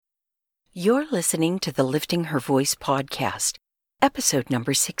You're listening to the Lifting Her Voice podcast, episode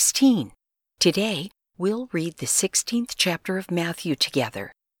number 16. Today, we'll read the 16th chapter of Matthew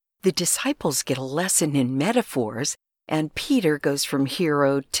together. The disciples get a lesson in metaphors, and Peter goes from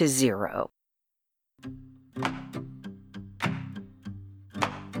hero to zero.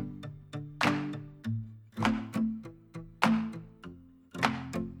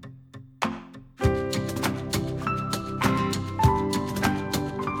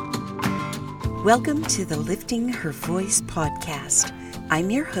 Welcome to the Lifting Her Voice podcast.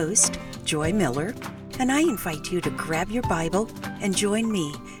 I'm your host, Joy Miller, and I invite you to grab your Bible and join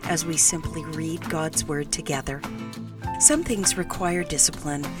me as we simply read God's Word together. Some things require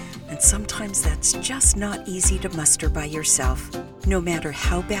discipline, and sometimes that's just not easy to muster by yourself, no matter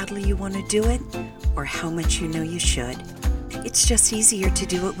how badly you want to do it or how much you know you should. It's just easier to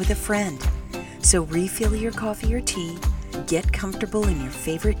do it with a friend. So refill your coffee or tea, get comfortable in your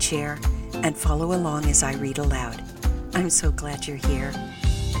favorite chair, and follow along as I read aloud. I'm so glad you're here.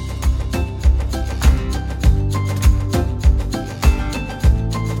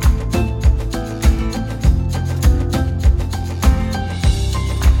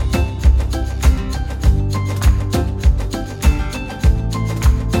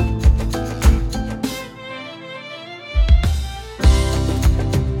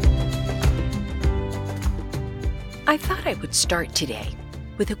 I thought I would start today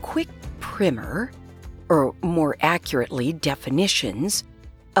with a quick primer, or more accurately, definitions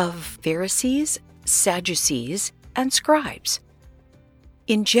of Pharisees, Sadducees, and scribes.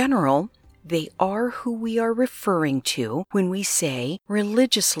 In general, they are who we are referring to when we say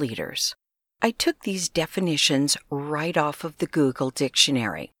religious leaders. I took these definitions right off of the Google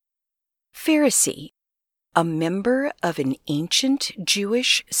dictionary. Pharisee, a member of an ancient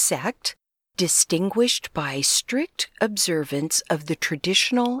Jewish sect distinguished by strict observance of the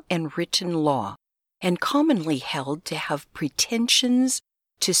traditional and written law, and commonly held to have pretensions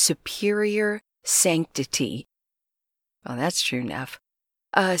to superior sanctity. Well, that's true enough.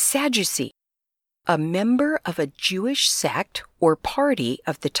 Sadducee, a member of a Jewish sect or party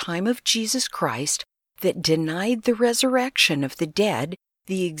of the time of Jesus Christ that denied the resurrection of the dead,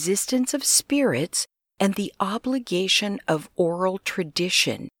 the existence of spirits, and the obligation of oral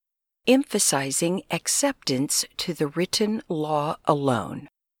tradition, emphasizing acceptance to the written law alone.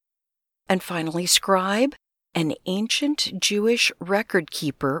 And finally, scribe, an ancient Jewish record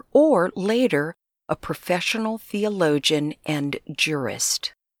keeper, or later, a professional theologian and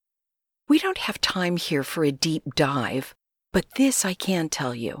jurist. We don't have time here for a deep dive, but this I can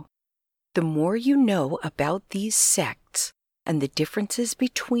tell you. The more you know about these sects and the differences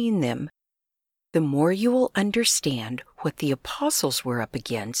between them, the more you will understand what the apostles were up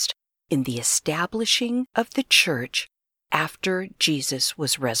against in the establishing of the church after Jesus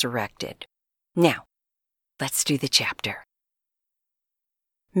was resurrected. Now, let's do the chapter.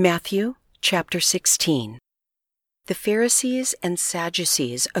 Matthew chapter 16. The Pharisees and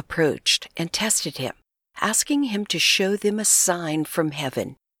Sadducees approached and tested him, asking him to show them a sign from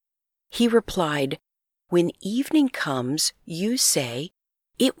heaven. He replied, "When evening comes, you say,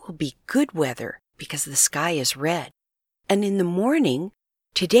 'It will be good weather because the sky is red,' and in the morning,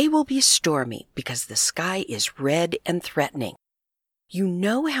 'Today will be stormy because the sky is red and threatening.' You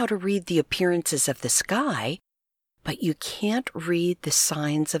know how to read the appearances of the sky, but you can't read the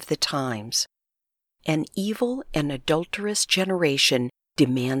signs of the times. An evil and adulterous generation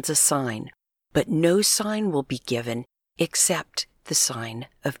demands a sign, but no sign will be given except the sign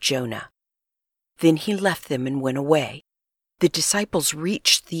of Jonah." Then he left them and went away. The disciples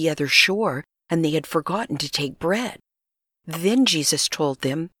reached the other shore, and they had forgotten to take bread. Then Jesus told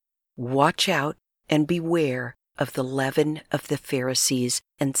them, "Watch out and beware of the leaven of the Pharisees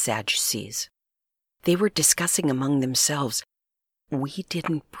and Sadducees." They were discussing among themselves, "We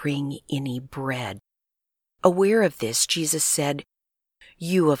didn't bring any bread." Aware of this, Jesus said,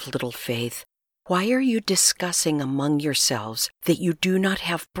 "You of little faith, why are you discussing among yourselves that you do not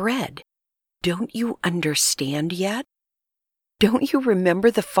have bread? Don't you understand yet? Don't you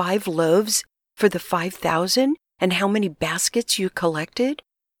remember the 5 loaves for the 5,000? And how many baskets you collected?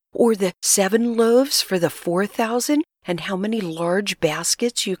 Or the 7 loaves for the 4,000, and how many large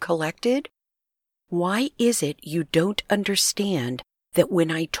baskets you collected? Why is it you don't understand that when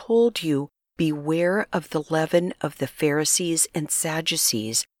I told you, 'Beware of the leaven of the Pharisees and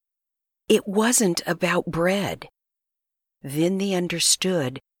Sadducees,' it wasn't about bread?" Then they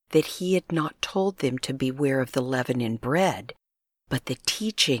understood that he had not told them to beware of the leaven in bread, but the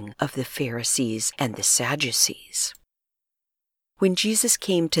teaching of the Pharisees and the Sadducees. When Jesus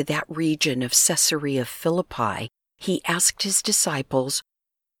came to that region of Caesarea Philippi, he asked his disciples,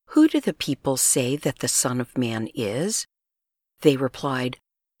 "Who do the people say that the Son of Man is?" They replied,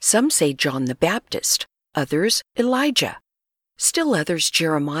 "Some say John the Baptist, others Elijah, still others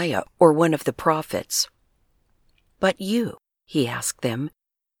Jeremiah or one of the prophets." "But you," he asked them,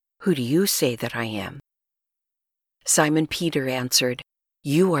 "who do you say that I am?" Simon Peter answered,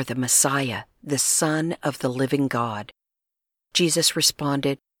 "You are the Messiah, the Son of the living God." Jesus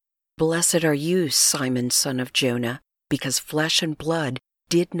responded, "Blessed are you, Simon, son of Jonah, because flesh and blood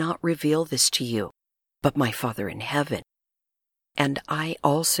did not reveal this to you, but my Father in heaven. And I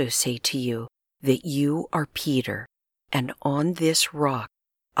also say to you that you are Peter, and on this rock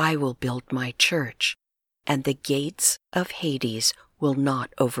I will build my church, and the gates of Hades will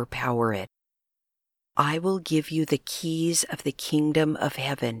not overpower it. I will give you the keys of the kingdom of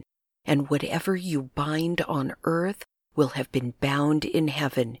heaven, and whatever you bind on earth will have been bound in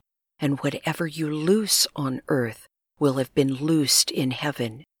heaven, and whatever you loose on earth will have been loosed in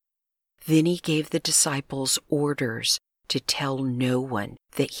heaven." Then he gave the disciples orders to tell no one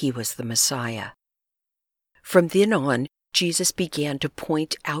that he was the Messiah. From then on, Jesus began to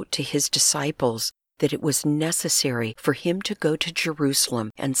point out to his disciples that it was necessary for him to go to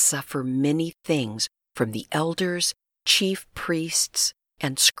Jerusalem and suffer many things from the elders, chief priests,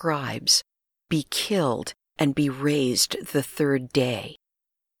 and scribes, be killed, and be raised the third day.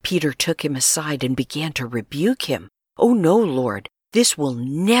 Peter took him aside and began to rebuke him. "Oh no, Lord, this will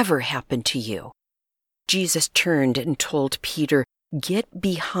never happen to you." Jesus turned and told Peter, "Get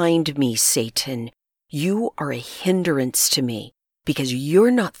behind me, Satan. You are a hindrance to me, because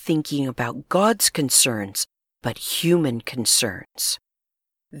you're not thinking about God's concerns, but human concerns."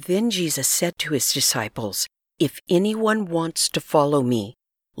 Then Jesus said to his disciples, "If anyone wants to follow me,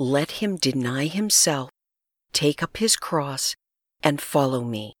 let him deny himself, take up his cross, and follow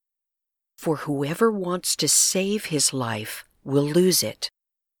me. For whoever wants to save his life will lose it,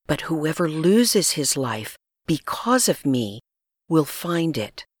 but whoever loses his life because of me will find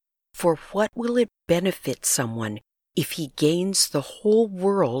it. For what will it benefit someone if he gains the whole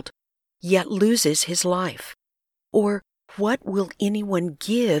world yet loses his life? Or what will anyone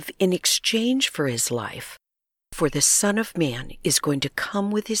give in exchange for his life? For the Son of Man is going to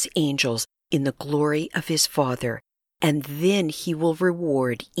come with his angels in the glory of his Father, and then he will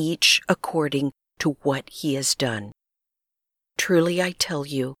reward each according to what he has done. Truly I tell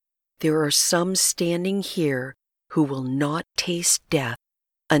you, there are some standing here who will not taste death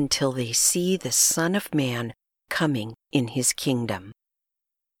until they see the Son of Man coming in his kingdom."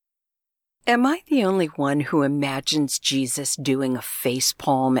 Am I the only one who imagines Jesus doing a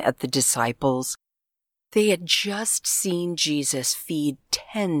facepalm at the disciples? They had just seen Jesus feed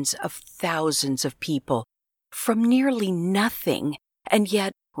tens of thousands of people from nearly nothing, and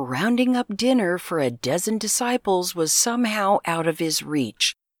yet rounding up dinner for a dozen disciples was somehow out of his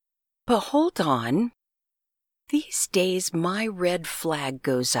reach. But hold on. These days my red flag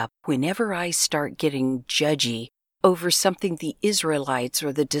goes up whenever I start getting judgy over something the Israelites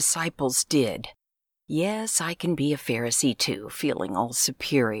or the disciples did. Yes, I can be a Pharisee too, feeling all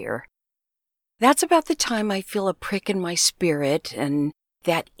superior. That's about the time I feel a prick in my spirit and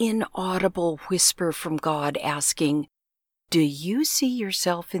that inaudible whisper from God asking, "Do you see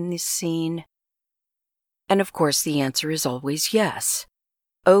yourself in this scene?" And of course the answer is always yes.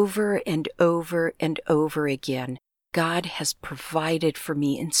 Over and over and over again, God has provided for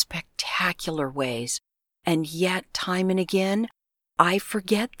me in spectacular ways, and yet time and again, I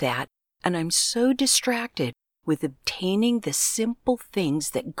forget that, and I'm so distracted with obtaining the simple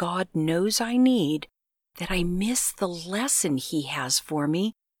things that God knows I need that I miss the lesson he has for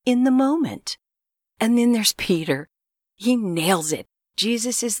me in the moment. And then there's Peter. He nails it.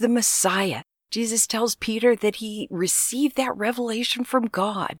 Jesus is the Messiah. Jesus tells Peter that he received that revelation from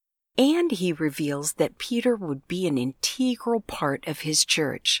God, and he reveals that Peter would be an integral part of his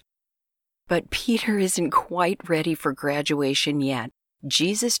church. But Peter isn't quite ready for graduation yet.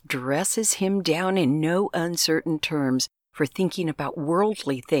 Jesus dresses him down in no uncertain terms for thinking about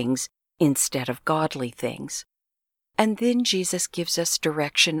worldly things instead of godly things. And then Jesus gives us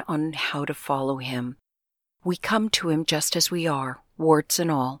direction on how to follow him. We come to him just as we are, warts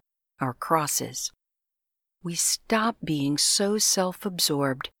and all, our crosses. We stop being so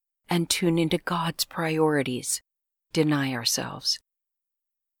self-absorbed and tune into God's priorities, deny ourselves,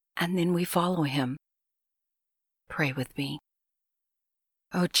 and then we follow him. Pray with me.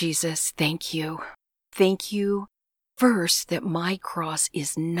 Oh, Jesus, thank you. Thank you, first, that my cross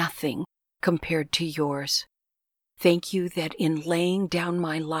is nothing compared to yours. Thank you that in laying down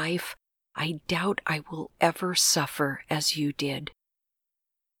my life, I doubt I will ever suffer as you did.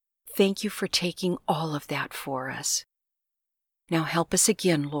 Thank you for taking all of that for us. Now help us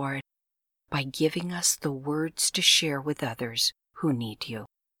again, Lord, by giving us the words to share with others who need you.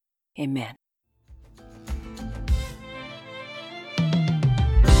 Amen.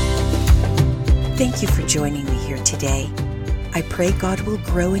 Thank you for joining me here today. I pray God will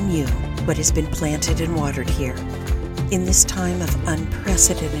grow in you what has been planted and watered here. In this time of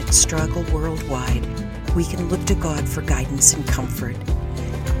unprecedented struggle worldwide, we can look to God for guidance and comfort.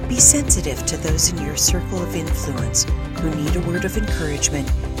 Be sensitive to those in your circle of influence who need a word of encouragement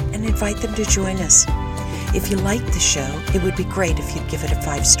and invite them to join us. If you like the show, it would be great if you'd give it a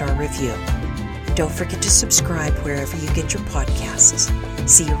 5-star review. Don't forget to subscribe wherever you get your podcasts.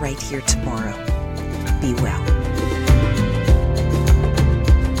 See you right here tomorrow. Be well.